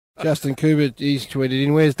Justin Cooper, he's tweeted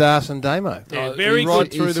in, where's Darce and Damo? Yeah, very right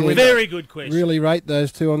good. through the window. Very good question. Really rate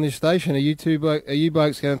those two on this station. Are you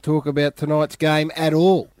blokes going to talk about tonight's game at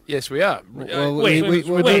all? Yes, we are. Well,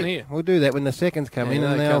 we're down here. we'll do that when the seconds come in,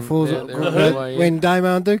 and they're when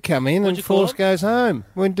Damo and Duke come in, and Force goes home.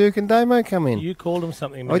 When Duke and Damo come in, You called them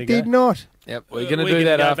something. I did not. Yep, we're going to do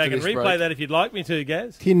that after this break. We can go back and replay that if you'd like me to,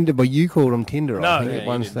 Gaz. Tinder, but you called them Tinder. No, I think at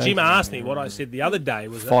one stage. Jim asked me what I said the other day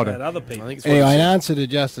was about other people. Anyway, in answer to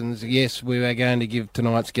Justin's, yes, we are going to give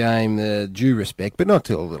tonight's game due respect, but not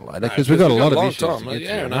till a little later, because we've got a lot of issues to get An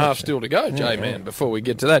hour and a half still to go, J-Man, before we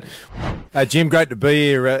get to that. Jim, great to be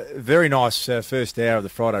here. Very nice first hour of the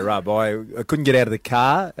Friday Rub. I couldn't get out of the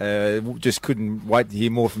car, just couldn't wait to hear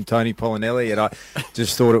more from Tony Polinelli, and I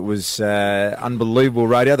just thought it was unbelievable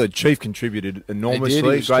radio. The Chief contributed enormously.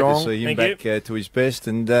 Great to see him back to his best,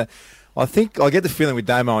 and I think I get the feeling with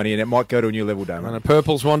Damo in here, and it might go to a new level, Damo. And the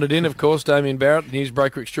Purple's wandered in, of course, Damien Barrett,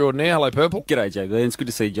 newsbreaker extraordinaire. Hello, Purple. G'day, JB. It's good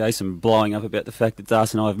to see Jason blowing up about the fact that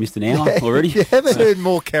Darce and I have missed an hour already. You haven't heard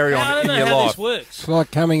more carry on in your how life. this works. It's like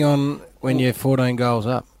coming on when you're 14 goals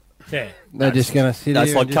up. Yeah. They're just going to sit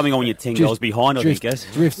That's here like and coming on when you're 10 goals behind, I think, guys.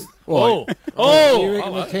 Drift. Oh. You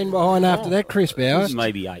reckon we're 10 behind after that, Chris Bowers?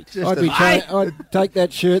 Maybe 8. I'd take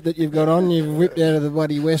that shirt that you've got on, you've whipped out of the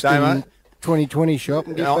bloody Western 2020 shop.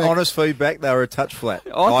 And get back. Honest feedback, they were a touch flat. I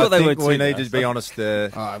thought they think were we too, need to be honest.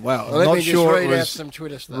 Let not me sure just it read out was some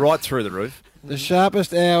Twitter stuff. right through the roof. The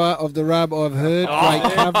sharpest hour of the Rub I've heard.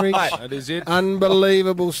 Great coverage. That is it.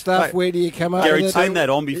 Unbelievable stuff. Mate, Where do you come up Gary, with it? turn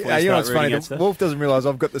that on before you start reading that stuff. Wolf doesn't realise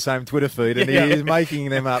I've got the same Twitter feed, and he is making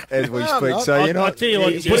them up as we speak. not. So you know, I'll tell you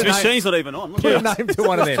what, His machine's not even on. put a name to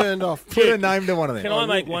one of them. Turned off. Put a name to one of them. Can I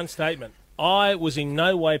make one statement? I was in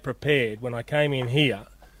no way prepared when I came in here,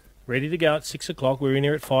 ready to go at 6 o'clock. We were in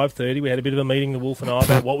here at 5:30. We had a bit of a meeting, the Wolf and I,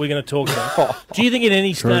 about what we're going to talk about. Do you think at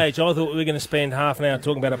any stage I thought we were going to spend half an hour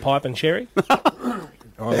talking about a pipe and cherry? I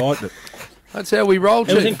liked it. That's how we roll, It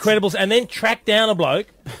was Chief. incredible. And then track down a bloke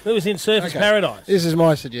who was in Surfers Paradise. This is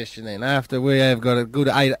my suggestion then. After we have got a good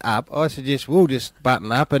 8 up, I suggest we'll just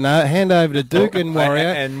button up and hand over to Duke and Warrior.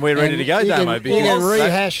 And we're ready to go, you Damo. can, you can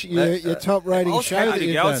rehash your top rating I was show happy that to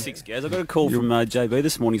you've go done. at 6, guys. I got a call from JB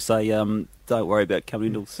this morning say, don't worry about coming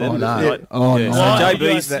until 7. Oh, no. Tonight. Oh, yeah, no. So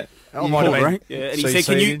JB's... That might have been. Yeah, and he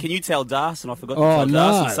said, can you tell Darce? And I forgot to Oh, tell no.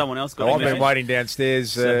 Darce, and someone else got I've a been message. waiting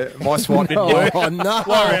downstairs. My SWAT didn't work. Oh, no.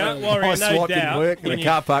 Warrior, My no SWAT didn't doubt. work, and the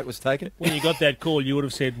car park was taken. When you got that call, you would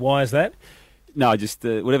have said, why is that? No, just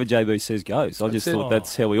whatever JB says goes. I just thought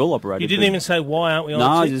that's how we all operated. You didn't even say, why aren't we on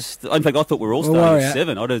No, at just... In fact, I thought we were all Well, starting Warrior, at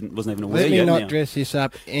 7. I wasn't even aware Let me yet. not now. dress this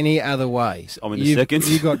up any other way. I'm in the second.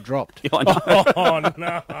 You got dropped. Yeah, I know. Oh,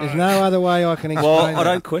 no. There's no other way I can explain Well, I that.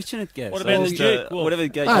 don't question it, Gaz. What about the Duke? Whatever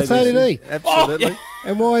So did he. Absolutely.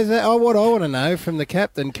 And why is that? What I want to know from the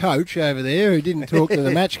captain coach over there who didn't talk to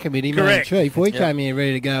the match committee, man Correct. chief. We came here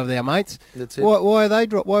ready to go with our mates. That's it. Why are they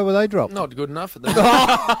dropped? Why were they dropped? Not good enough for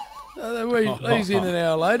them. He's in an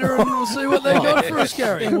hour later, and we'll see what they got for us,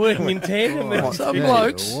 Gary. Been working in tandem. Some Yeah,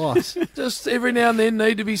 blokes what? just every now and then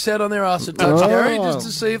need to be sat on their arse a touch, Oh. Gary, just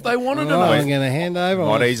to see if they wanted Oh, I'm enough. going to hand over.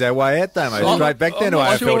 Might ease our way out, Damo. Straight back down to I'm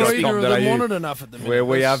not sure either of them AFL.com.au, wanted enough at the minute. where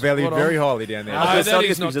we are That's valued what very I'm- highly down there. No, That's that not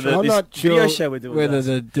is because not of true. I'm this not video sure show we're doing. whether Darce.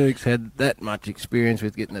 the Dukes had that much experience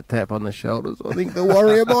with getting a tap on the shoulders. I think the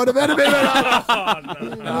Warrior might have had a bit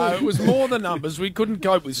of No, it was more the numbers. We couldn't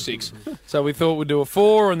cope with 6. So we thought we'd do a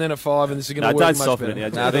 4 and then a 5, and this is going to No, work don't much soften better.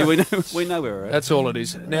 it now, JB. We know where we're at. That's all it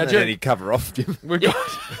is. Now, And then he cover off, Jim. we've got,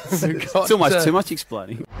 It's almost too much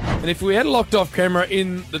explaining. And if we had a locked off camera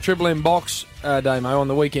in the Triple M box, Damo, on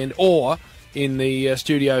the weekend, or in the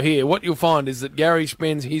studio here, what you'll find is that Gary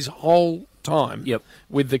spends his whole time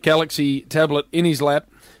with the Galaxy tablet in his lap,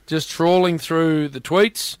 just trawling through the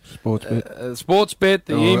tweets, Sportsbet,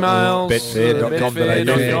 the emails,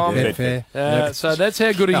 Betfair.com.au. Betfair. So that's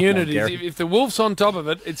how good a unit it is. Gary. If the Wolf's on top of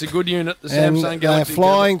it, it's a good unit. The And Samsung they're Galaxy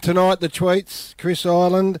flying tonight, the tweets. Chris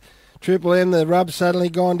Island, Triple M, the Rub suddenly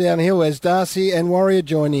gone downhill as Darcy and Warrior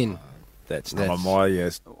join in. That's not on my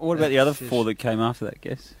What about the other 4 that came after that,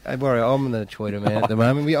 Guess? Hey, Warrior, I'm the tweeter man at the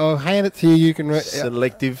moment. I'll hand it to you. You can...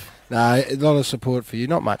 selective. No, a lot of support for you.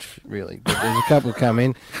 Not much, really, but there's a couple come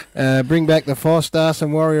in. Bring back the Foss, Darcy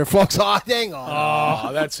and Warrior Flocks. Oh, hang on.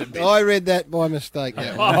 Oh, that's a bit. I read that by mistake.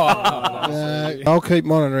 That one. I'll keep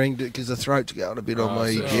monitoring because the throat's going a bit on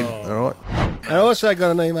me, Jim. All right. And I also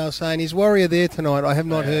got an email saying, is Warrior there tonight? I have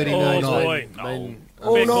not heard him. Oh, tonight. boy.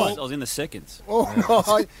 All Fair night. I was in the seconds. All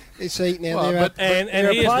night. It's eating now. Well, There are, but- And there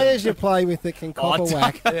are here's players you play with that can cop a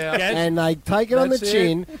whack, Yeah. and they take it on the That's it.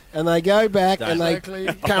 chin, and they go back, and they Exactly.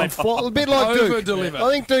 come fly, a bit like Duke. Over-deliver.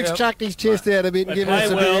 I think Duke's Yep. chucked his chest out a bit and They given us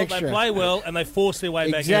play a bit well. extra. They play well, and they force their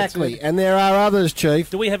way back. Exactly, in. and there are others, Chief,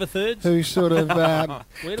 Do we have a third? who sort of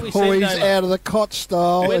Where do we send poise Damo? out of the cot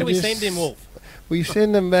style. Where do and we just- send him, Wolf? We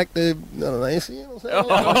send them back to, I don't know, SEN or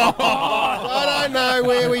something. I don't know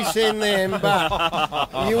where we send them,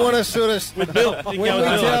 but you want to sort of... With Bill. You When can we go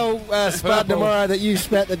with Bill. tell Spud tomorrow that you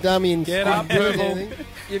spat the dummy and Get up, Purple.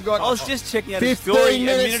 you've got... I was just checking out a 15 story a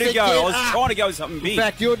minutes minute to ago. get I was up. trying to go with something In big.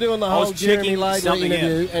 fact, you're doing the I whole was Jeremy checking Laidlaw something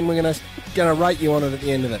interview, and we're going to rate you on it at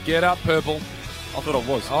the end of it. Get up, Purple. I thought I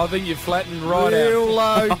was. I think you flattened right Real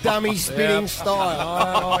out. low dummy spinning Yep. style.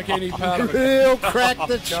 I don't like any part of it. Real crack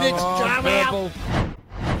the chicks Come on, jump out. Purple.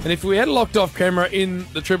 And if we had a locked off camera in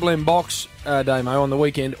the Triple M box, Damo, on the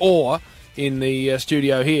weekend, or in the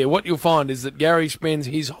studio here, what you'll find is that Gary spends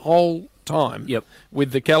his whole time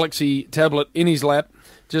with the Galaxy tablet in his lap,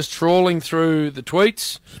 just trawling through the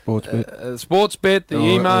tweets, sports bet, the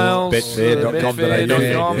emails,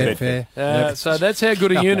 Betfair.com.au. Betfair. so that's how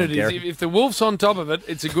good a Come unit on, is. Gary. If the Wolf's on top of it,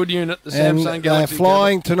 it's a good unit. The And Samsung Galaxy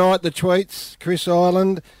flying tonight, the tweets, Chris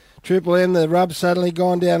Island, Triple M, the rub's suddenly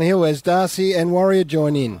gone downhill as Darcy and Warrior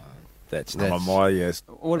join in. That's not on my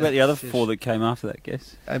What about the other four that came after that,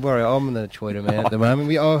 guess? Hey, Warrior, I'm going to tweet them out at the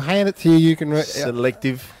moment. I'll hand it to you. You can...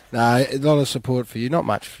 selective. No, a lot of support for you. Not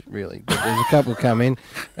much, really. But there's a couple come in.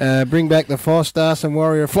 Bring back the Foster and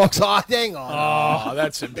Warrior Fox. Oh, hang on. Oh,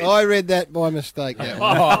 that's a bit. I read that by mistake. That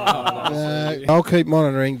one. I'll keep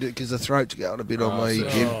monitoring because the throat's going a bit on me,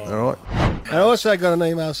 Jim. All right. I also got an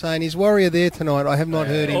email saying, is Warrior there tonight? I have not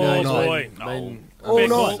heard him all night. boy. No. All Fair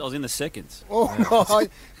night. I was in the seconds. All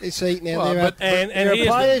night. It's eating now. Well, There are, but- And there are here's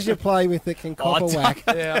the- players you play with that can cop a whack.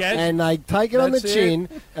 Yeah. And they take it on the That's it. chin,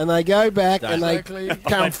 and they go back, and they Exactly.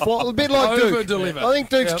 come fly, a bit like Duke. Over-deliver. I think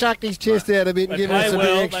Duke's Yep. chucked his chest out a bit and They given us play a bit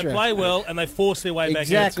well. extra. They play well, and they force their way back.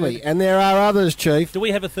 Exactly, and there are others, Chief, Do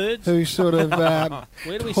we have a third? who sort of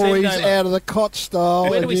Where do we send poise Damo? out of the cot style.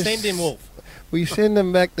 Where do and we just- send him, Wolf? We send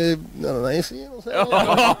them back to, I don't know, SEN or something.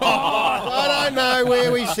 I don't know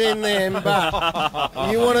where we send them, but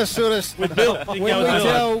you want to sort of... With Bill. You can When go we with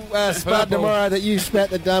Bill. tell Spud Purple. tomorrow that you spat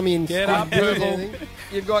the dummy and Get up, Purple.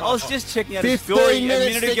 you've got... I was just checking out a 15 story a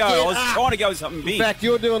minutes minute to ago. get I was up. trying to go with something big. In fact,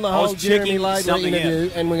 you're doing the I was whole Jeremy checking Laidlaw something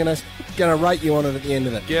interview, and we're going to rate you on it at the end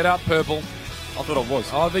of it. Get up, Purple. I thought I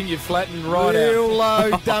was. I think you flattened right Real out.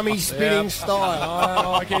 low dummy spinning Yep. style. I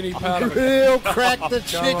don't like any part of it. Real crack the Come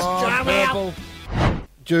chicks on, jump out. Purple.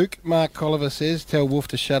 Duke, Mark Colliver says, tell Wolf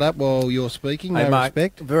to shut up while you're speaking. No Hey, Mark,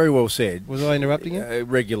 respect. very well said. Was I interrupting you?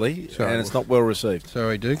 Regularly, Sorry, and it's not well received.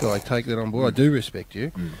 Sorry, Duke. I take that on board. I do respect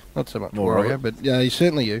you. Not so much More Warrior, of but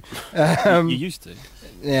certainly you. You used to.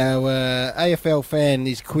 Now, AFL fan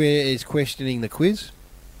is questioning the quiz.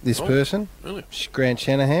 This person, Really? Grant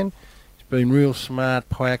Shanahan, he's been real smart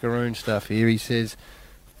packaroon stuff here. He says,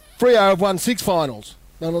 Freo have won 6 finals.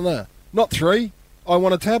 No. Not 3. I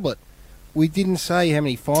want a tablet. We didn't say how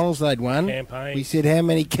many finals they'd won. Campaign. We said how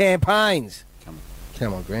many campaigns.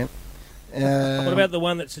 Come on, Grant. What about the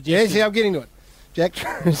one that Yes, suggested... yeah, I'm getting to it. Jack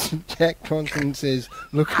Tronson says,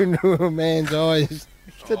 look into a man's eyes.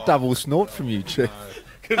 It's a double snort from you, Chief.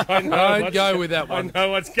 I know Don't what's- go with that I one. know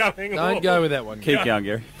what's coming. Don't go with that one. Keep going,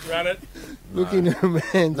 Gary. Run it. Look into a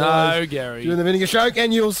man's No, eyes Gary. during the vinegar stroke,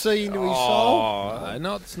 and you'll see into his soul. No,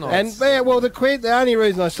 not, it's not. And yeah, well, the only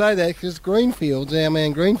reason I say that is because Greenfields, our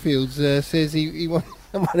man Greenfields, says he wants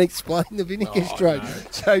someone to explain the vinegar stroke. no.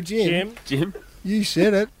 So Jim, Jim? you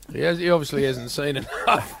said it. He obviously hasn't seen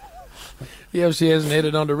enough. He obviously hasn't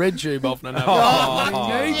headed onto RedTube often enough.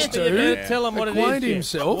 He needs You better to tell him what it is. acquaint Jim.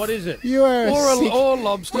 himself. What is it? You are Or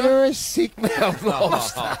lobster. You're a sick mouth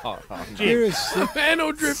lobster. You're a sick. Man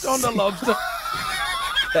will drift onto lobster.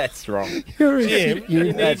 That's wrong. You're a Jim, sick. you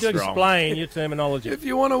need That's to wrong. explain your terminology. If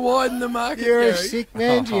you want to widen the market, You're a Gary, sick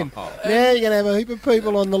man, Jim. Now you're going to have a heap of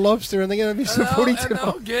people on the lobster, and they're going to miss the footy and tonight.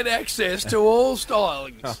 they'll get access to all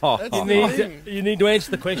stylings. That's You the thing. you need to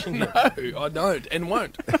answer the question, Jim. No, I don't and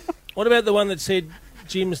won't. What about the one that said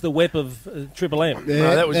Jim's the wep of Triple M?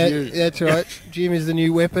 Yeah, that was you. That's right. Jim is the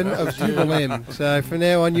new weapon of Triple M. So from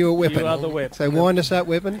now on, you're a weapon. You are the wep. So wind us up,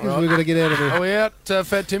 weapon, because we've got to get out of here. Are we out,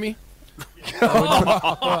 Fat Timmy?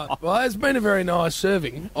 Right. Well, it's been a very nice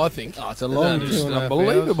serving, I think. Oh, it's a long Just 2.5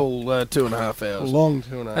 unbelievable 2.5 hours. hours. Long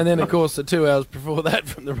 2.5. And then, of course, the 2 hours before that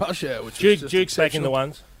from the rush hour, which was Duke, just Duke's back in the exceptional.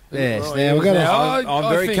 ones. Yes, Oh, now we're going now, to... I'm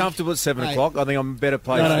I very think- comfortable at 7 Hey. o'clock. I think I'm a better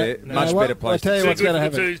place there. Much what- better place. I'll tell you Too what's good going to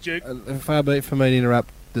for the happen. twos, Duke. Far be it for me to interrupt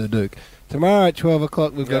the Duke. Tomorrow at 12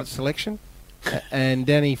 o'clock, we've Yep. got selection. and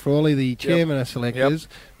Danny Frawley, the chairman of selectors,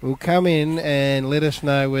 will come in and let us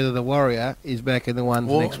know whether the Warrior is back in the ones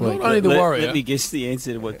next week. Not only the Warrior. Let me guess the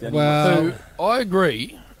answer to what Danny So I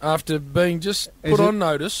agree, after being just put on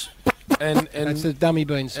notice and that's a dummy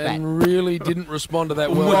bean spat. and really didn't respond to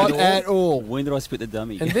that well Not at all. When did I spit the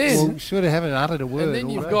dummy? And then, Well, should have haven't uttered a word. and then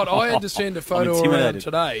you've already. got, I had to send a photo around intimidated.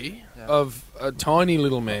 today of a tiny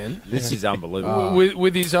little man This is unbelievable.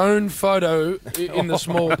 with his own photo in the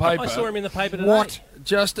small paper. I saw him in the paper today. What?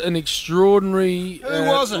 Just an extraordinary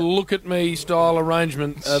was it? look at me style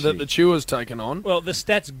arrangement that the Chewer's taken on. Well, the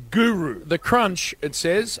stats guru. The Crunch, it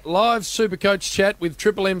says, live Supercoach chat with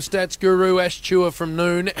Triple M stats guru Ash Chewer from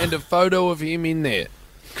noon and a photo of him in there.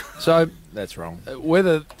 So That's wrong.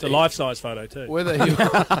 whether It's a life-size photo too. whether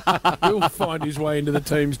he'll find his way into the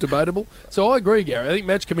team's debatable. So I agree, Gary. I think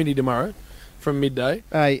match committee tomorrow from midday.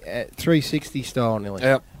 Hey, 360 style, Nelly.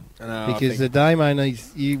 Yep. Because the Damo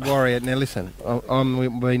needs you Warrior. Now listen,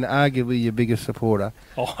 I'm been arguably your biggest supporter.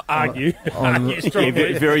 Oh, argue. on- Argue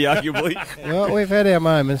strongly. Very arguably. Well, we've had our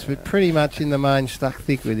moments, but pretty much in the main stuck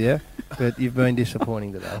thick with you. But you've been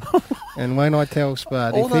disappointing today. And when I tell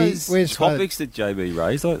Spud, All if he, those where's Spud? topics that JB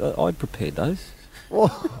raised, I prepared those.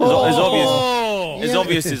 Oh, As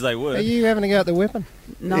obvious as they were. are you having to go at the weapon?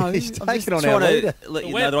 No, He's I'm taking just on our trying leader. to let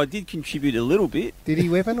you The know that I did contribute a little bit. Did he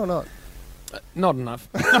weapon or not? Not enough.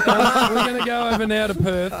 We're going to go over now to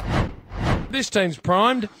Perth. This team's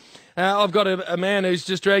primed. I've got a man who's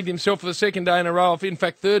just dragged himself for the second day in a row, in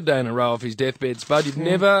fact, third day in a row off his deathbed, Spud. You've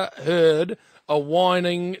never heard a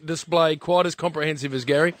whining display quite as comprehensive as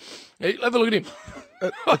Gary. Hey, have a look at him.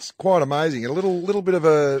 It's quite amazing. A little bit of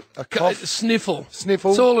a cough. Sniffle.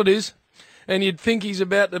 Sniffle. That's all it is. And you'd think he's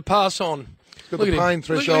about to pass on. Got Look the at him. pain Look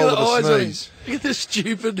threshold at of the a eyes on him. sneeze. Look at the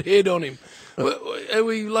stupid head on him. Are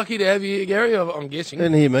we lucky to have you here, Gary? I'm guessing.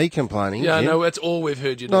 Didn't hear me complaining. Yeah, Jim. no, that's all we've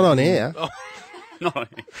heard you do. Not on air. No.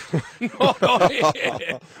 Not on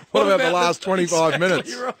air. What about the last exactly 25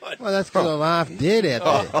 minutes? Right. Well, that's because I'm half dead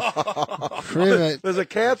out there. Privet. There's a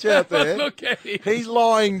couch out there. Look at him. He's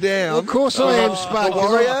lying down. Well, of course I am, Spud. The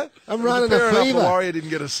Warrior. I'm running Fair a enough, the fever. Warrior didn't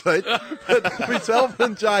get a seat. But myself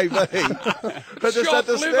and JB. But just had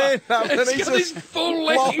to stand up and He's he's got his just full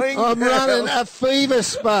leg. lying I'm down. running a fever,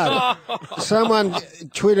 Spud. Someone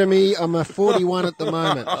Twitter me. I'm a 41 at the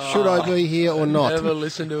moment. Should I be here or not? Never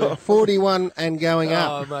listen to him. 41 and going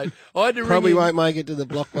up. Oh, mate. I had to Probably ring him. won't make it to the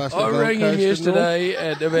Blockbuster. I Gold rang him Coast yesterday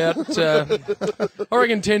at about, I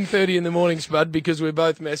reckon 10:30 in the morning, Spud, because we're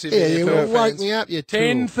both massive Yeah, you NFL woke fans. me up, you tool.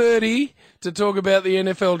 10:30 to talk about the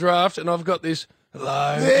NFL draft, and I've got this. Hello.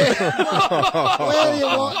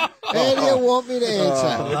 How do you want me to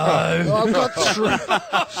answer? I've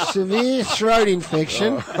got severe throat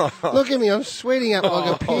infection. Look at me, I'm sweating up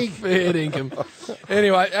like a pig. Fair dinkum.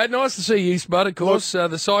 Anyway, nice to see you, Spud, of course.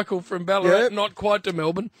 The cycle from Ballarat, Yep. not quite to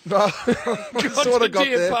Melbourne. Sort to of got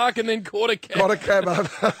Deer there. Park and then caught a cab. Got a cab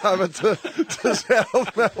over to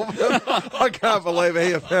South Melbourne. I can't believe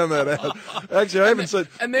he found that out. Actually, I haven't seen.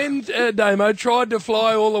 And then Damo tried to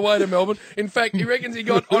fly all the way to Melbourne. In fact, he reckons he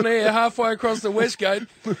got on air halfway across the West Gate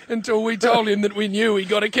until we told him that we knew he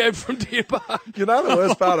got a cab from Deer Park. You know the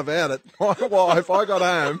worst part about it? My wife, I got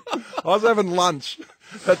home, I was having lunch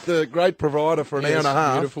at the great provider for an hour and a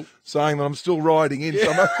half, beautiful. saying that I'm still riding in,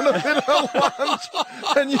 so I'm having a bit of lunch,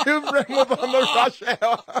 and you rang up on the rush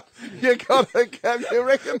hour. You got a cab, you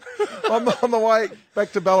reckon? I'm on the way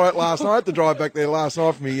back to Ballarat last night. I had to drive back there last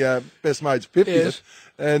night for my best mate's 50th. Yes.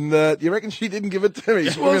 And you reckon she didn't give it to me?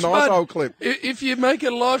 It's Well, a nice Spud, old clip. If you make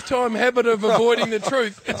a lifetime habit of avoiding the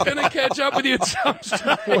truth, it's going to catch up with you at some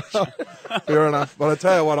stage. Fair enough. But I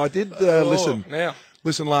tell you what, I did listen. Now,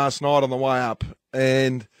 Listen last night on the way up,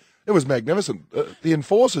 and it was magnificent. The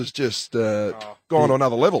enforcer's just gone to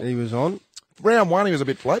another level. He was on. Round one, he was a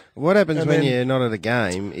bit flat. What happens And when then- you're not at a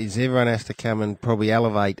game is everyone has to come and probably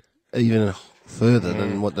elevate even further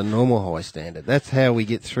than what the normal high standard. That's how we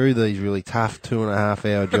get through these really tough 2.5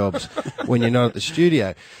 hour jobs when you're not at the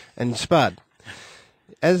studio. And Spud,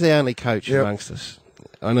 as the only coach Yep. amongst us,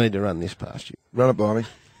 I need to run this past you. Run it by me.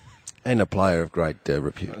 And a player of great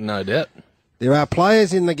repute. no doubt. There are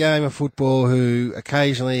players in the game of football who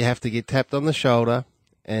occasionally have to get tapped on the shoulder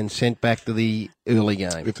and sent back to the early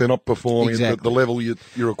game. If they're not performing at Exactly. the level you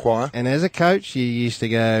require. And as a coach, you used to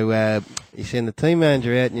go, you send the team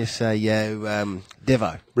manager out and you say,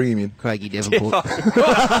 Devo, Bring him in. Craigie Devonport.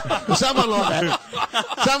 Someone like that.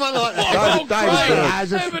 Someone like that.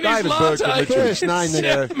 David Bergman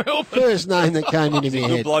Mitchell. First name that came into my Good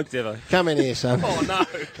head. bloke, Devo. Come in here, son. Oh, no.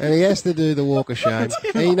 And he has to do the walk of shame.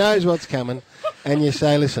 And he knows what's coming. And you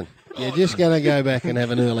say, listen, you're just going to go back and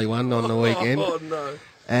have an early one on the weekend. Oh, no.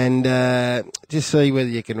 and just see whether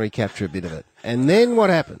you can recapture a bit of it. And then what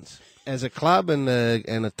happens? As a club and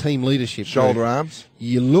a team leadership Shoulder group, arms.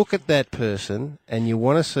 you look at that person and you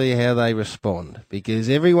want to see how they respond, because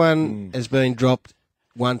everyone has been dropped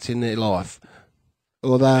once in their life.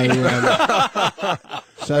 Although,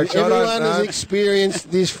 so everyone has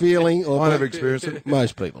experienced this feeling. Or I never experienced it.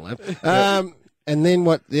 Most people have. And then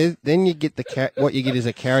then you get what you get is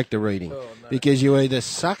a character reading, because you either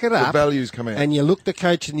suck it The up values come out. and you look the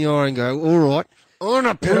coach in the eye and go, all right, I'm going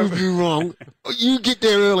to prove you wrong. You get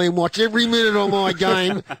there early and watch every minute of my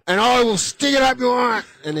game, and I will stick it up your arm.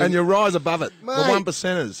 And you rise above it. Mate. The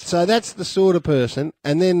 1%ers. So that's the sort of person.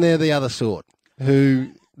 And then they're the other sort,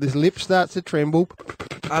 who the lip starts to tremble.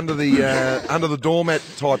 Under the doormat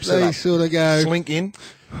type They setup. sort of go, Slink in.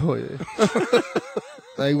 oh, yeah.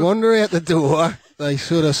 They wander out the door. They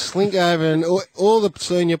sort of slink over, and all the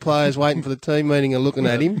senior players waiting for the team meeting are looking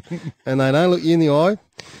at him, and they don't look you in the eye.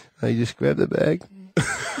 They just grab the bag,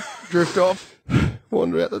 Drift off.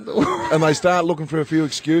 wander out the door. And they start looking for a few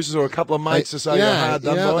excuses or a couple of mates to say you're hard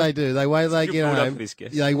done you know what by. they do? They wait till they get pulled up home. for this,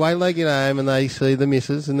 guess. They wait till they get home and they see the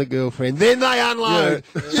missus and the girlfriend. Then they unload.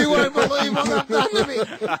 You won't believe what I've done to me.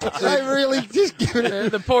 They really just give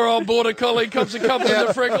it. The poor old border collie comes a couple in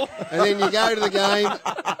the freckle. And then you go to the game.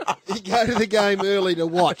 You go to the game early to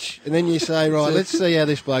watch, and then you say, right, let's see how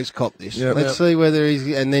this bloke's copped this. Yep. Let's see whether he's.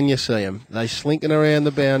 And then you see them. They slinking around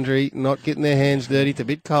the boundary, not getting their hands dirty. It's a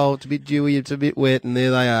bit cold. It's a bit dewy. It's a bit wet, and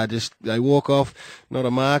there they are. Just they walk off, not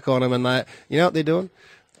a mark on them, and they. You know what they're doing?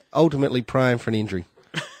 Ultimately praying for an injury.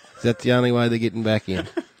 That's the only way they're getting back in.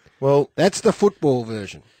 Well, That's the football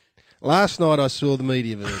version. Last night I saw the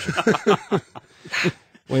media version.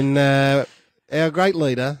 When our great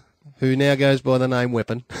leader, who now goes by the name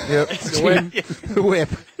Weapon, yep. Web,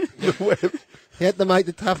 he had to make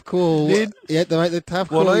the tough call. He had to make the tough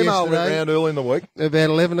Well, call an email went yesterday. round early in the week. About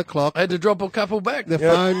 11 o'clock. I had to drop a couple back.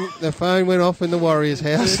 The phone went off in the Warriors'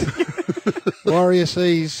 house. Warrior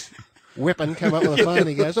sees Weapon come up with the phone.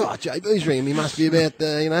 He goes, "Oh, JB's ringing me. Must be about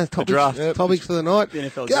draft. topics for the night." The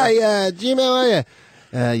NFL Hey, Jim, how are you?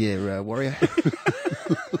 Yeah, Warrior.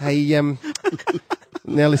 Hey,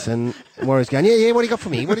 now listen, Warrior's going, yeah, what do you got for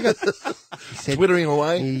me? What do you got? He said, Twittering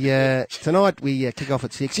away. tonight we kick off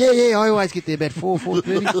at 6. Yeah, I always get there about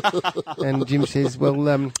 4:30. And Jim says, well,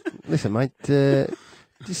 listen, mate,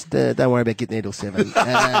 just don't worry about getting there till 7.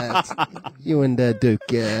 You and Duke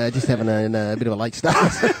just having a bit of a late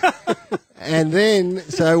start. And then,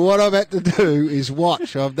 so what I've had to do is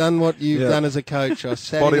watch. I've done what you've done as a coach. I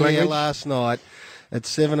sat Body in here language. last night at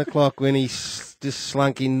 7 o'clock when he just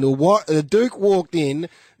slunk in. The Duke walked in,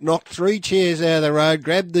 knocked 3 chairs out of the road,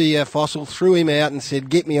 grabbed the fossil, threw him out and said,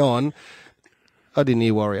 get me on. I didn't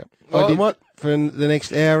hear Warrior. I did what? for the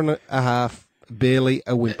next hour and a half, barely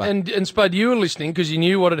a whimper. And Spud, you were listening because you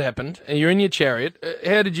knew what had happened, and you're in your chariot.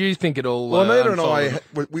 How did you think it all? Well, Nita and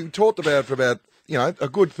unfolded? we talked about it for about a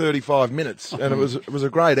good 35 minutes, and it was a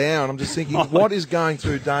great hour. And I'm just thinking, what is going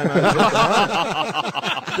through Damo's head at the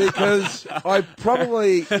moment? Because I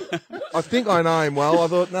think I know him well. I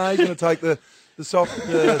thought, no, he's going to take the soft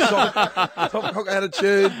cock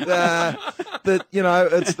attitude.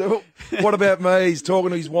 What about me? He's talking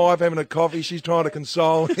to his wife, having a coffee. She's trying to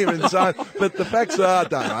console him and so on. But the facts are,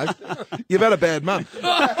 Damo, you've had a bad month.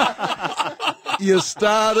 You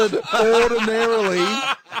started ordinarily,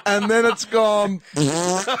 and then it's gone.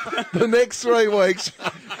 The next 3 weeks,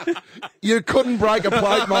 you couldn't break a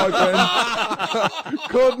plate, my friend.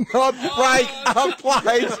 Could not break a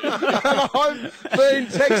plate. And I've been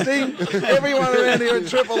texting everyone around here at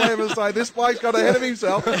Triple M and say, this bloke's got ahead of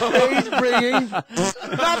himself. He's bringing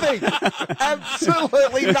nothing.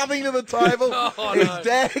 Absolutely nothing to the table. He's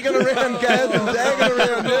dagging around Gaz and dagging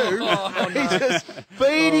around you. He's just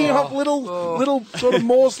feeding off little sort of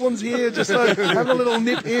morslins here, just having a little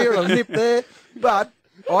nip here and a nip there. But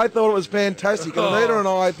I thought it was fantastic. And Anita and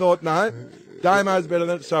I thought, no, Damo's better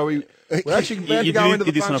than it. So we're actually about to go into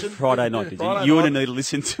the did this function. on a Friday night, did you? Friday You night. and Anita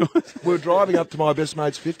listened to it. We're driving up to my best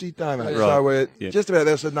mate's 50, Damo. Right. So we're Yeah. just about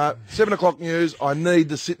there. I said, no, 7 o'clock news. I need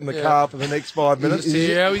to sit in the car for the next 5 minutes.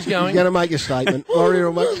 See how he's going. He's going to make a statement.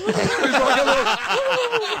 Warrior will make...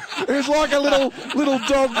 It's like a little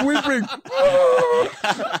dog whimpering. You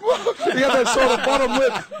got that sort of bottom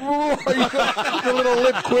lip. You got the little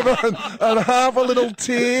lip quiver and half a little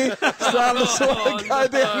tear starting to sort of go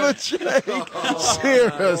down the cheek.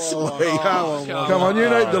 Seriously. Come on, you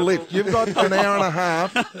need the lift. You've got an hour and a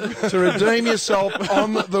half to redeem yourself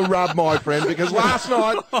on the rub, my friend, because last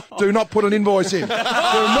night, do not put an invoice in. Do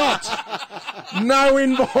not. No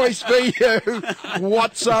invoice for you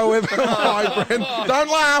whatsoever, my friend. Don't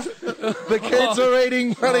laugh. The kids are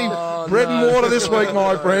eating bloody bread and water this week,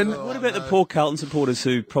 my friend. What about the poor Carlton supporters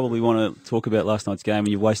who probably want to talk about last night's game and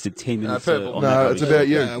you wasted 10 minutes on that? No, it's about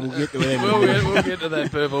you. We'll get to them. We'll get to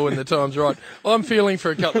that, Purple, when the time's right. I'm feeling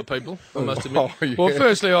for a couple of people, I must admit. Oh, yeah. Well,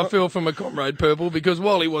 firstly, I feel for my comrade Purple, because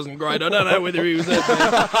Wally wasn't great. I don't know whether he was that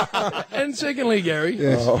bad. And secondly, Gary,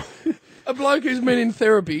 Oh. a bloke who's been in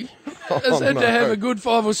therapy has had to have a good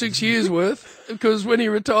 5 or 6 years worth, because when he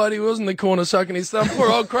retired, he wasn't the corner sucking his thumb. Poor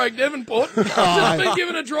old Craig Devonport just been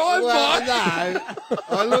given a drive-by. Well, no.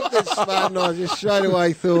 I looked at Spud and I just straight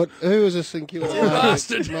away thought, who was a St Kilda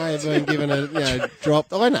bastard. may have been given a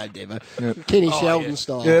dropped. I know Devo. Kenny Sheldon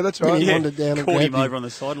style. Yeah, that's right. When he Yeah. wandered down and Caught him grabbed over on the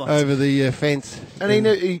sidelines. over the fence. And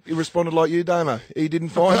he responded like you, Damo. He didn't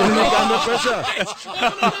find anything under pressure.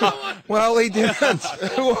 Well, he didn't.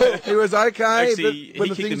 He was okay. Actually, when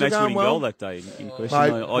he the kicked the things are going match-winning goal well. that day in question.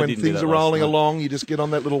 Mate, I when didn't do things that are last rolling night. along, you just get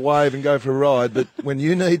on that little wave and go for a ride. But when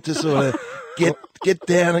you need to sort of get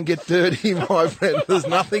down and get dirty, my friend, there's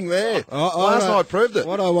nothing there. Last night proved it.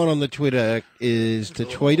 What I want on the Twitter is to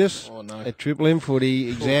tweet us at Triple M Footy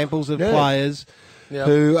examples of players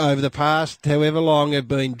who, over the past however long, have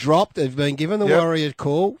been dropped, have been given the Warrior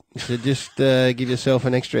call to just give yourself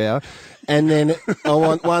an extra hour. And then I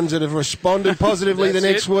want ones that have responded positively the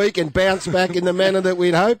next week and bounced back in the manner that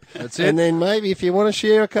we'd hope. That's it. And then maybe if you want to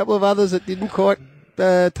share a couple of others that didn't quite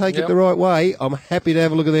take it the right way, I'm happy to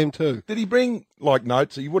have a look at them too. Did he bring, like,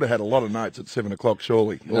 notes? He would have had a lot of notes at 7 o'clock,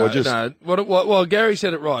 surely. No. Well, Gary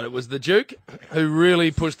said it right. It was the Duke who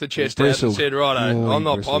really pushed the chest out and said, "Righto, I'm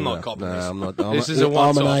not copying this. I'm not. This is a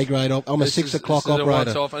once-off. I'm an A grade. I'm a 6 o'clock this is operator. a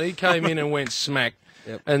once-off." And he came in and went smack.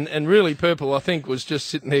 And really, Purple, I think, was just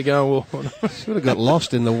sitting there going, "Well, Should have got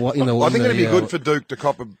lost in the I think it'd be good for Duke to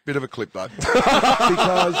cop a bit of a clip, though.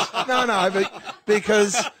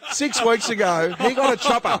 because 6 weeks ago, he got a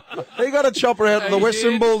chopper. He got a chopper out of the He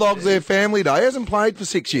Western did. Bulldogs, their family day. He hasn't played for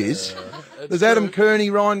 6 years. There's Adam Kearney,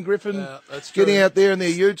 Ryan Griffin that's getting true. out there in their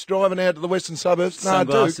utes, driving out to the western suburbs.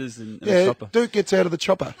 Sunglasses and a chopper. Duke gets out of the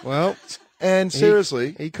chopper. Well, And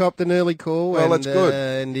seriously, he copped an early call. Well, and, that's good.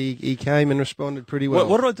 And he came and responded pretty well.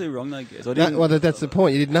 What did I do wrong, though, guys? I No, didn't. well, that's the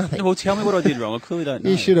point. You did nothing. Well, tell me what I did wrong. I clearly don't know.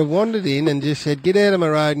 You should have wandered in and just said, "Get out of my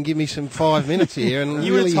road and give me some 5 minutes here." And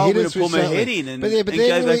You really would've told hit me us to with pull my something. head in and- but and then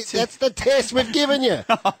go back to- that's the test we've given you,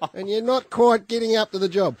 and you're not quite getting up to the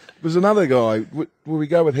job. there's another guy. Will we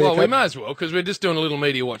go with haircut? well, we may as well, because we're just doing a little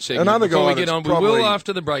media watch segment. Another Before guy we get that's on, we probably- will,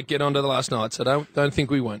 after the break, get on to the last night, so don't think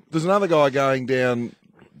we won't. There's another guy going down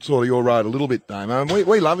sort of your road a little bit, Damo, and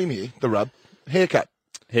we love him here, the rub. Haircut.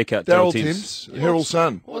 Haircut, Daryl Daryl Timms, Herald's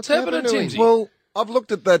son. What's happening, happened to him? Timsy? Well, I've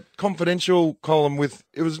looked at that confidential column with,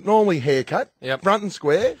 it was normally haircut, Yep. front and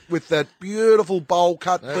square, with that beautiful bowl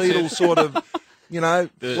cut beetle sort of,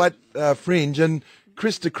 flat fringe, and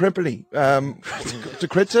Chris DeCrepity,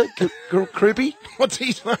 Creepy? What's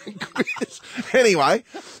his name? Chris. Anyway,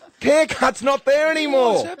 haircut's not there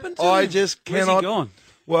anymore. What's happened to I him? just Where's cannot. he gone?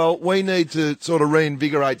 Well, we need to sort of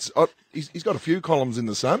reinvigorate. He's got a few columns in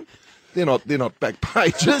the Sun. They're not back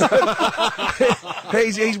pages.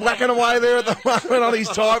 he's whacking away there at the moment on his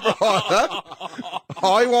typewriter.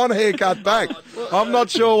 I want haircut back. I'm not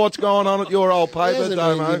sure what's going on at your old He paper, hasn't been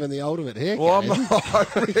Damo. given the ultimate haircut. Well, I'm has he? not. I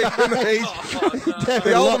reckon Haven't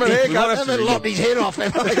the ultimate lopped his- haircut. haven't lopped his head off.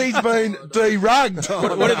 have they? He's been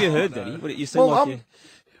derugged. What have you heard, Danny? You seem Well, like I'm-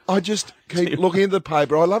 I just keep looking at the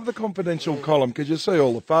paper. I love the confidential column because you see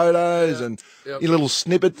all the photos and your little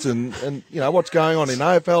snippets and what's going on in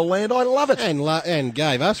AFL land. I love it. And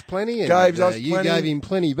gave us plenty. And, Gave us you plenty. gave him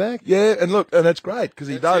plenty back. Yeah, and look, and that's great because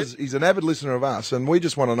he does. He's an avid listener of us, and we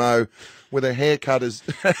just want to know whether haircut is.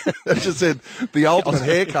 I just said the ultimate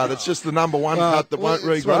haircut. It's just the number one cut that won't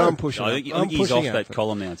that's what I'm regrow. pushing. I think I'm he's pushing off up. that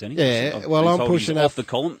column now, Danny. Yeah, I've well, been I'm told he's pushing off up- the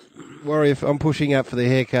column. Worry if I'm pushing up for the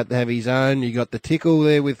haircut to have his own. You got the tickle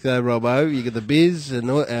there with Robbo. You got the biz and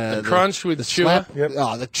the crunch with the chewer. slap. Yep.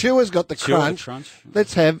 Oh, the chewer's got the Chewer, crunch. crunch.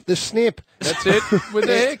 Let's have the snip. That's it, with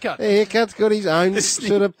the haircut. The haircut's got his own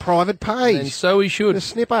sort of private page. And so he should. The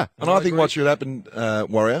snipper. And I think what should happen,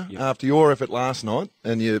 Warrior, after your effort last night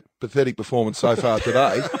and your pathetic performance so far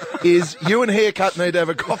today, is you and Haircut need to have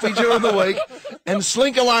a coffee during the week and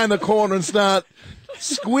slink away in the corner and start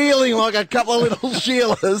squealing like a couple of little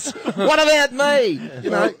Sheilas. What about me?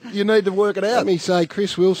 You need to work it out. Let me say,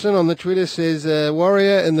 Chris Wilson on the Twitter says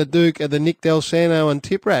Warrior and the Duke are the Nick Del Sano and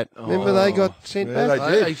Tiprat. Remember they got sent back?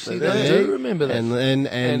 They They do remember that.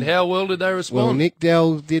 And how well did they respond? Well, Nick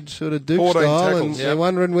Dell did sort of Duke 14 style, tackles. and they're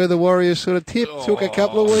wondering where the Warriors sort of tipped. Took a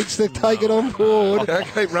couple of weeks to take it on board. Don't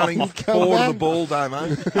keep running forward of the ball,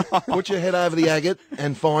 Damo. Put your head over the agate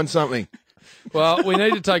and find something. Well, we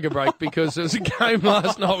need to take a break because there was a game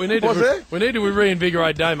last night. We need to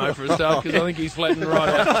reinvigorate Damo for a start because I think he's flattened right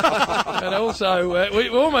out. And also, we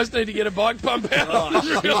almost need to get a bike pump out.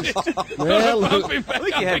 Well, look, I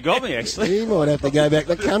think you have got me, actually. he might have to go back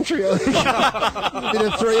to country. I think. Bit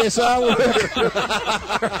of 3SR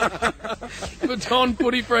work. Baton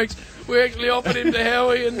footy freaks. We actually offered him to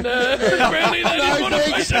Howie and Brownie. They didn't want to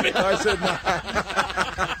face him. I said no.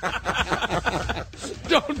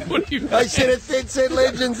 Don't put him They said it's Dead Set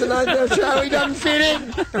Legends and they'll show he doesn't fit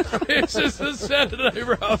in. This is the Saturday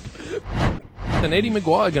Rub. And Eddie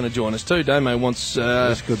Maguire going to join us too. Damo wants...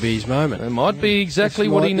 This could be his moment. it might be exactly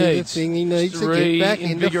This what might he be the needs. thing he needs to get back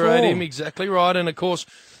into reinvigorate form. him, exactly right. And, of course,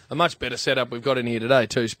 a much better setup we've got in here today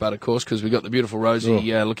too, Spud, of course, because we've got the beautiful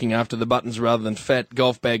Rosie looking after the buttons rather than fat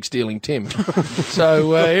golf bag stealing Tim.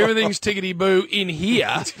 So everything's tickety-boo in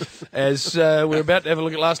here as we're about to have a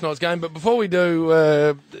look at last night's game. But before we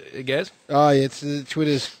do, Gaz? Oh, yeah,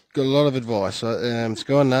 Twitter's got a lot of advice. It's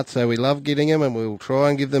gone nuts, so we love getting them, and we'll try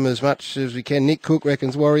and give them as much as we can. Nick Cook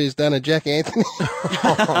reckons Warriors done a Jack Anthony.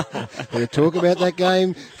 We'll talk about that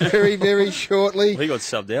game very, very shortly. He got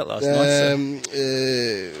subbed out last night.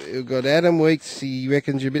 We've got Adam Weeks. He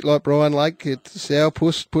reckons you're a bit like Brian Lake.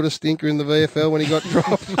 Sourpuss put a stinker in the VFL when he got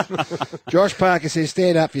dropped. Josh Parker says,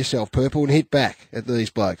 stand up for yourself, Purple, and hit back at these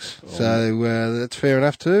blokes. So that's fair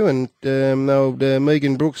enough too. And old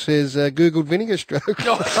Megan Brooks says, Googled vinegar stroke.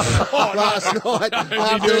 Last night.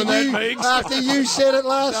 After you said it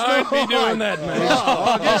last night. Don't be doing that,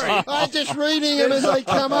 man. I'm just reading them as they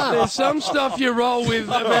come up. There's some stuff you roll with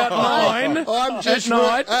about mine I'm just at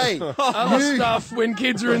night. Hey, Other stuff when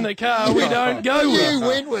kids are in the car we don't go you with.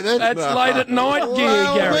 went with it. That's late at night gear,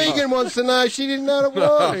 Well, Gary. Megan wants to know. She didn't know it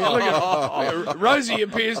was. Look at Rosie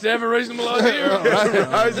appears to have a reasonable idea.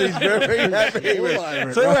 Rosie's very happy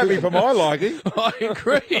with too happy for my liking. I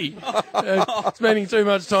agree. Spending too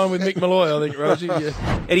much time with Mick Malloy, I think, Rosie.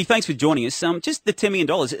 Yeah. Eddie, thanks for joining us. Just the $10 million,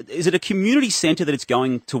 is it a community centre that it's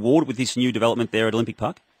going toward with this new development there at Olympic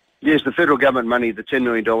Park? Yes, the federal government money, the $10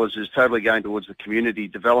 million, is totally going towards the community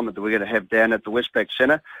development that we're going to have down at the Westpac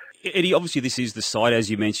Centre. Eddie, obviously this is the site,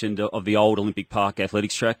 as you mentioned, of the old Olympic Park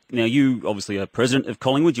athletics track. Now, you obviously are president of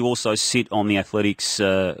Collingwood. You also sit on the athletics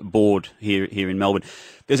board here in Melbourne.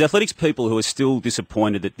 There's athletics people who are still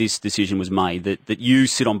disappointed that this decision was made, that you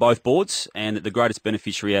sit on both boards and that the greatest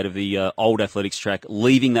beneficiary out of the old athletics track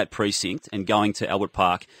leaving that precinct and going to Albert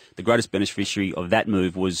Park, the greatest beneficiary of that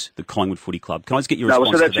move was the Collingwood Footy Club. Can I just get your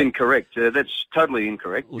response No, so that's to that? incorrect. That's totally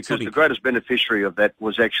incorrect Well, because the greatest beneficiary of that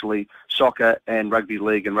was actually soccer and rugby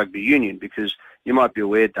league and rugby union, because you might be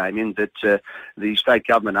aware, Damien, that the state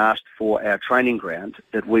government asked for our training ground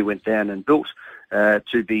that we went down and built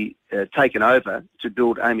to be taken over to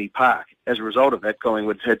build Amy Park. As a result of that,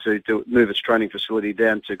 Collingwood had to move its training facility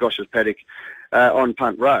down to Gosh's Paddock on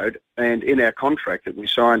Punt Road. And in our contract that we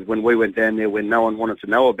signed when we went down there, when no one wanted to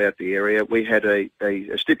know about the area, we had a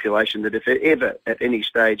stipulation that if ever at any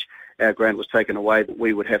stage our ground was taken away, that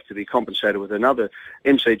we would have to be compensated with another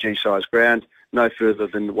MCG-sized ground, no further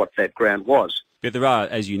than what that ground was. But there are,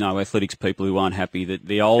 as you know, athletics people who aren't happy that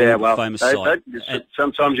the old famous site...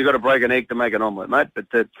 sometimes you've got to break an egg to make an omelette, mate, but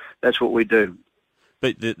that's what we do.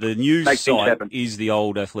 But the new Make things site happen. is the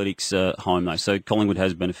old athletics home, though, so Collingwood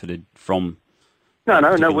has benefited from...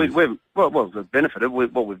 No, we've benefited.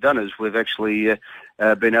 What we've done is we've actually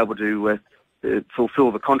been able to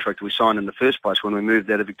fulfil the contract we signed in the first place when we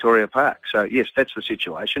moved out of Victoria Park. So, yes, that's the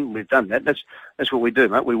situation. We've done that. That's what we do,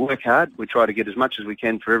 mate. We work hard. We try to get as much as we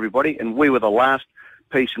can for everybody, and we were the last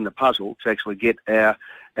piece in the puzzle to actually get our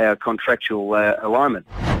contractual alignment.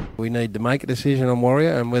 We need to make a decision on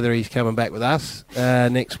Warrior and whether he's coming back with us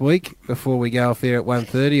next week before we go off there at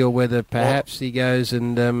 1:30, or whether perhaps he goes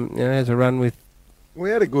and has a run with... We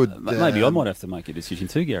had a good... Maybe I might have to make a decision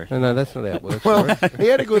too, Gary. No, that's not how it works. Well, he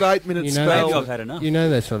had a good 8-minute You know spell. Maybe I've had enough. You know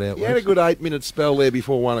that's not how it He had a works. good 8-minute spell there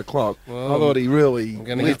before 1 o'clock. Well, I thought he really I'm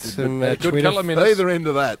going to get lifted, some but Good Twitter... colour minutes. either end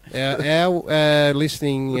of that. Our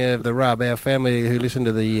listening, the Rub, our family who listen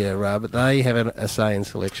to the Rub, they have a say in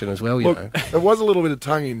selection as well, you Look, know. it was a little bit of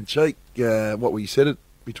tongue-in-cheek what we said at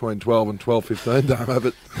between 12 and 12:15, Damo,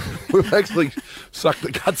 but we've actually sucked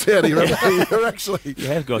the guts out of you. You're actually, You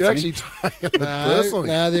have got you're to. actually taking it personally.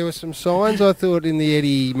 No, there were some signs, I thought, in the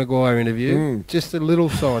Eddie Maguire interview. Just a little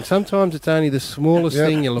sign. Sometimes it's only the smallest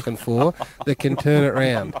thing you're looking for that can turn it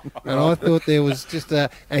round. And I thought there was just a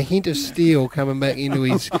hint of steel coming back into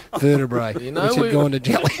his vertebrae, You know, which had we- gone to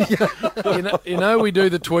jelly. You know we do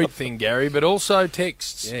the tweet thing, Gary, but also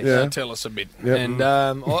texts Yes. tell us a bit. Yep. And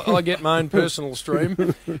I get my own personal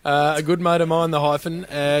stream. A good mate of mine, the Hyphen,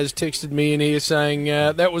 has texted me in here saying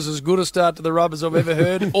that was as good a start to the rub as I've ever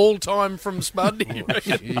heard, all time from Spud. He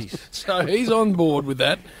reckons. So he's on board with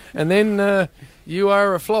that. And then you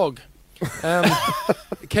are a flog.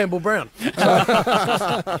 Campbell Brown.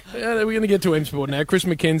 We're going to get to M Sport now. Chris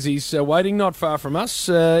Mackenzie's waiting not far from us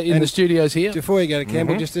in the studios here. Before you go to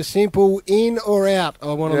Campbell, just a simple in or out.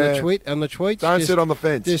 I want on the tweets. Don't just, sit on the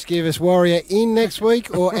fence. Just give us Warrior in next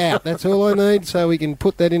week or out. That's all I need so we can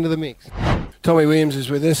put that into the mix. Tommy Williams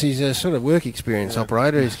is with us. He's a sort of work experience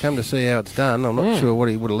operator. He's come to see how it's done. I'm not sure what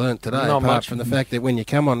he would have learnt today, Not apart much. from the fact that when you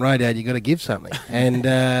come on radio, you've got to give something. And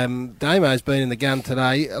Damo's been in the gun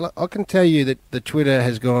today. I can tell you that the Twitter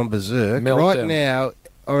has gone berserk. Meltdown. Right now,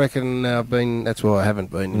 I reckon that's why I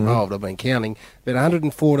haven't been involved. I've been counting. But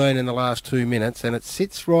 114 in the last 2 minutes, and it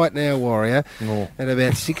sits right now, Warrior, at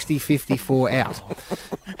about 60-54 out.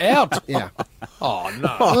 Out? Yeah. Oh,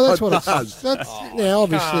 no. Well, that's what it it's. does. That's, now,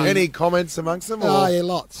 obviously. Any comments amongst them? Oh, Or? yeah,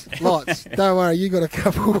 lots. Don't worry, you got a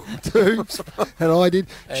couple too, and I did.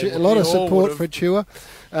 Hey, A lot we of all support would've. for Chua.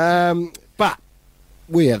 But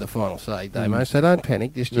we have the final say, Damo, so don't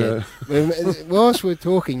panic just yet. Whilst we're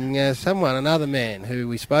talking, another man who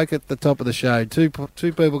we spoke at the top of the show, two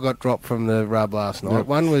people got dropped from the rub last night.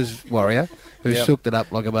 One was Warrior, who sooked it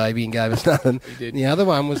up like a baby and gave us nothing. He did. The other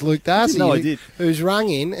one was Luke Darcy, No, I did. who's rung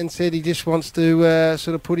in and said he just wants to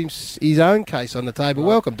sort of put his own case on the table.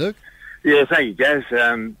 Welcome, Duke. Yeah, thank you, Gaz.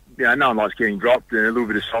 No one likes getting dropped, and a little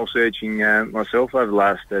bit of soul searching myself over the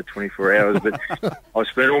last 24 hours. But I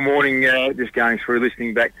spent all morning just going through,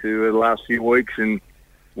 listening back to the last few weeks, and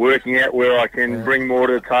working out where I can bring more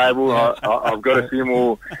to the table. I've got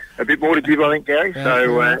a bit more to give, I think, Gary.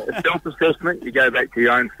 So a self-assessment. You go back to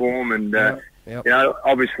your own form, and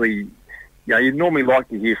obviously. You'd normally like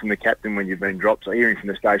to hear from the captain when you've been dropped. So hearing from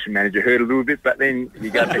the station manager hurt a little bit, but then you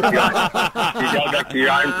go back to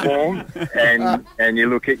your own form, and you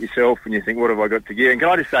look at yourself and you think, what have I got to give? And can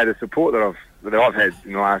I just say the support that I've had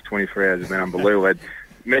in the last 24 hours has been unbelievable. I had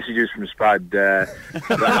messages from Spud that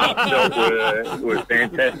were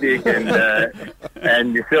fantastic,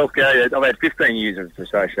 and yourself, Gary. I've had 15 years of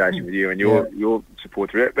association with you, and your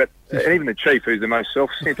support through it. But even the chief, who's the most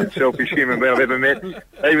self-centered, selfish human being I've ever met,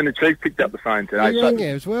 even the chief picked up the phone today. You rang you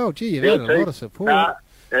as well. Gee, you've had a lot of support.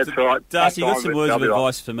 That's right. Darcy, you got Sometimes some it's words of double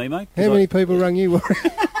advice for me, mate? How many people rang you,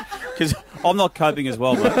 Warrior? Because I'm not coping as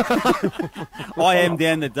well, mate. I am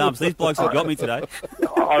down the dumps. These blokes have got me today.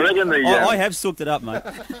 I reckon I have sooked it up, mate.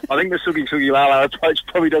 I think the Sookie Lala approach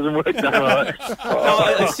probably doesn't work. No,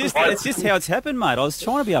 it's just how it's happened, mate. I was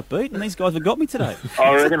trying to be upbeat, and these guys have got me today.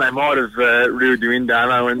 I reckon they might have reeled you in,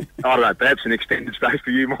 Damo, and I don't know, perhaps an extended space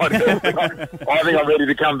for you might help. I think I'm ready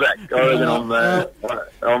to come back. I reckon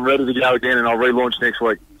I'm ready to go again, and I'll relaunch next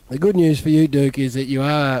week. The good news for you, Duke, is that you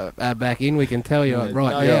are back in. We can tell you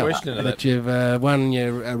right now question of that you've won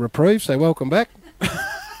your reprieve, so welcome back.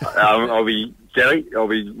 I'll be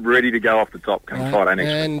ready to go off the top come Friday next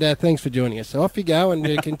week. And thanks for joining us. So off you go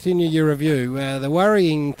and continue your review. The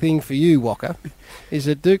worrying thing for you, Walker, is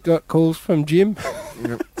that Duke got calls from Jim,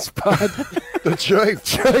 Spud, The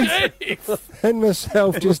chief. and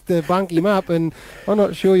myself just to bunk him up, and I'm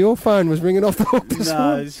not sure your phone was ringing off the hook this No,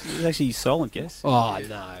 morning. it's actually silent, guess. Oh,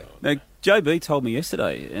 no. Now, Joe B told me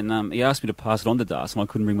yesterday, and he asked me to pass it on to Darcy, and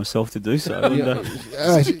I couldn't bring myself to do so. And,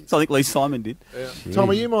 so I think Lee Simon did.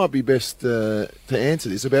 Tommy, you might be best to answer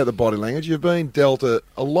this about the body language. You've been dealt a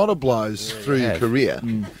lot of blows through your career.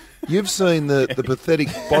 You've seen the pathetic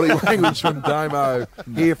body language from Damo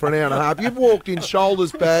here for an hour and a half. You've walked in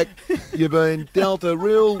shoulders back. You've been dealt a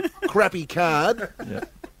real crappy card. Yeah.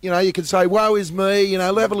 You know, you can say, woe is me,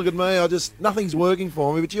 have a look at me, nothing's working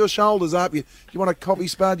for me, but your shoulders up, you want a coffee,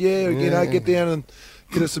 Spud, get down and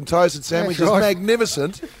get us some toasted sandwiches, right.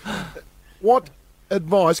 Magnificent. What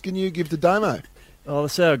advice can you give to Damo? Oh, the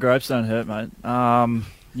sour grapes don't hurt, mate.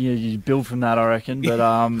 You build from that, I reckon,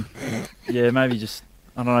 but maybe just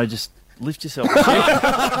lift yourself.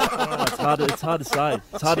 I don't know what to It's hard to say.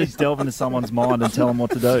 It's hard to delve into someone's mind and tell them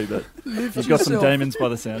what to do, but you've got some demons by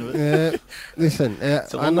the sound of it. Listen, a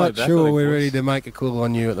I'm long way not back, I sure think, we're boys. ready to make a call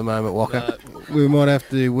on you at the moment, Walker. We might have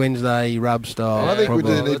to do Wednesday rub style. I think we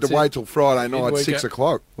probably. do need That's to it. wait till Friday night, Midweek 6 out.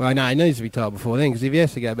 o'clock. Well, no, he needs to be told before then, because if he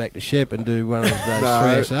has to go back to Shep and do one of those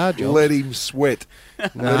 3SR jobs, let him sweat.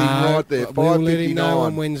 Let him right there. we'll let him know 5:59.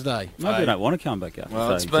 on Wednesday. Maybe they don't want to come back up.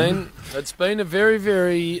 Well, it's been a very,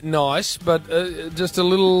 very nice, but just a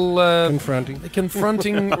little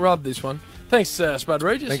confronting rub, this one. Thanks, Spud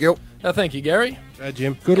Regis. Thank you. Thank you, Gary.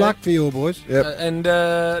 Jim. Good luck for you all, boys. Yep. And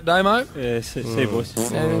Damo. Yeah, see you, boys.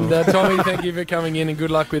 And Tommy, thank you for coming in, and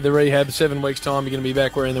good luck with the rehab. 7 weeks' time, you're going to be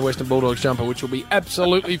back wearing the Western Bulldogs jumper, which will be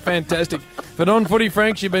absolutely fantastic. For non-footy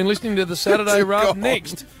Franks, you've been listening to the Saturday Rub. Gone.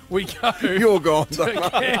 Next, we go You're gone. to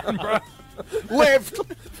Canberra Left.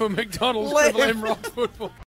 for McDonald's Left. Triple M Rock Football.